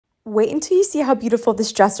Wait until you see how beautiful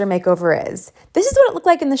this dresser makeover is. This is what it looked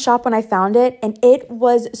like in the shop when I found it, and it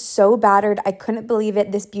was so battered, I couldn't believe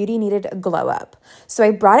it. This beauty needed a glow up. So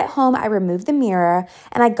I brought it home, I removed the mirror,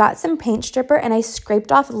 and I got some paint stripper and I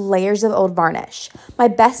scraped off layers of old varnish. My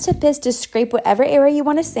best tip is to scrape whatever area you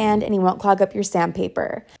want to sand and you won't clog up your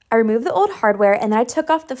sandpaper. I removed the old hardware and then I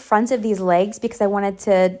took off the fronts of these legs because I wanted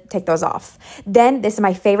to take those off. Then, this is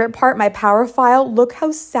my favorite part, my power file. Look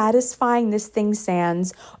how satisfying this thing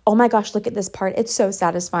sands. Oh my gosh, look at this part. It's so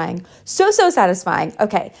satisfying. So satisfying.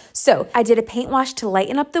 Okay, so I did a paint wash to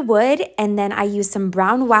lighten up the wood, and then I used some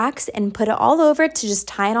brown wax and put it all over to just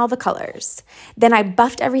tie in all the colors. Then I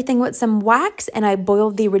buffed everything with some wax and I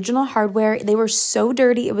boiled the original hardware. They were so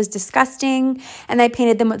dirty, it was disgusting. And I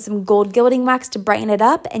painted them with some gold gilding wax to brighten it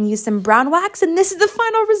up and used some brown wax, and this is the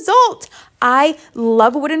final result. I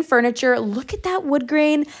love wooden furniture. Look at that wood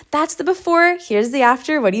grain. That's the before. Here's the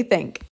after. What do you think?